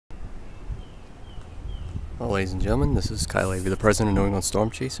Well, ladies and gentlemen, this is Kyle Avey, the president of New England Storm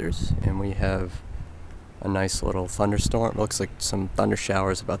Chasers, and we have a nice little thunderstorm. It looks like some thunder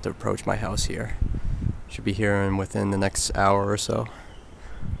showers about to approach my house here. Should be here within the next hour or so.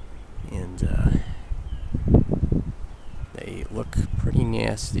 And they look pretty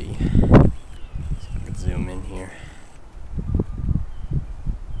nasty. See if I can zoom in here.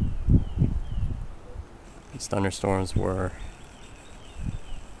 These thunderstorms were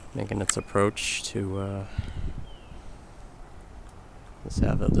making its approach to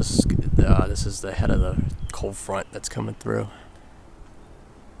this is the head of the cold front that's coming through.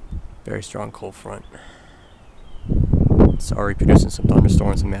 Very strong cold front. It's already producing some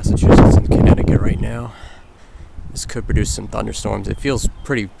thunderstorms in Massachusetts and Connecticut right now. This could produce some thunderstorms. It feels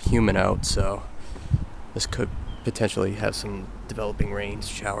pretty humid out, so this could potentially have some developing rain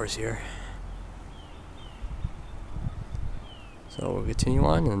showers here. So we'll continue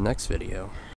on in the next video.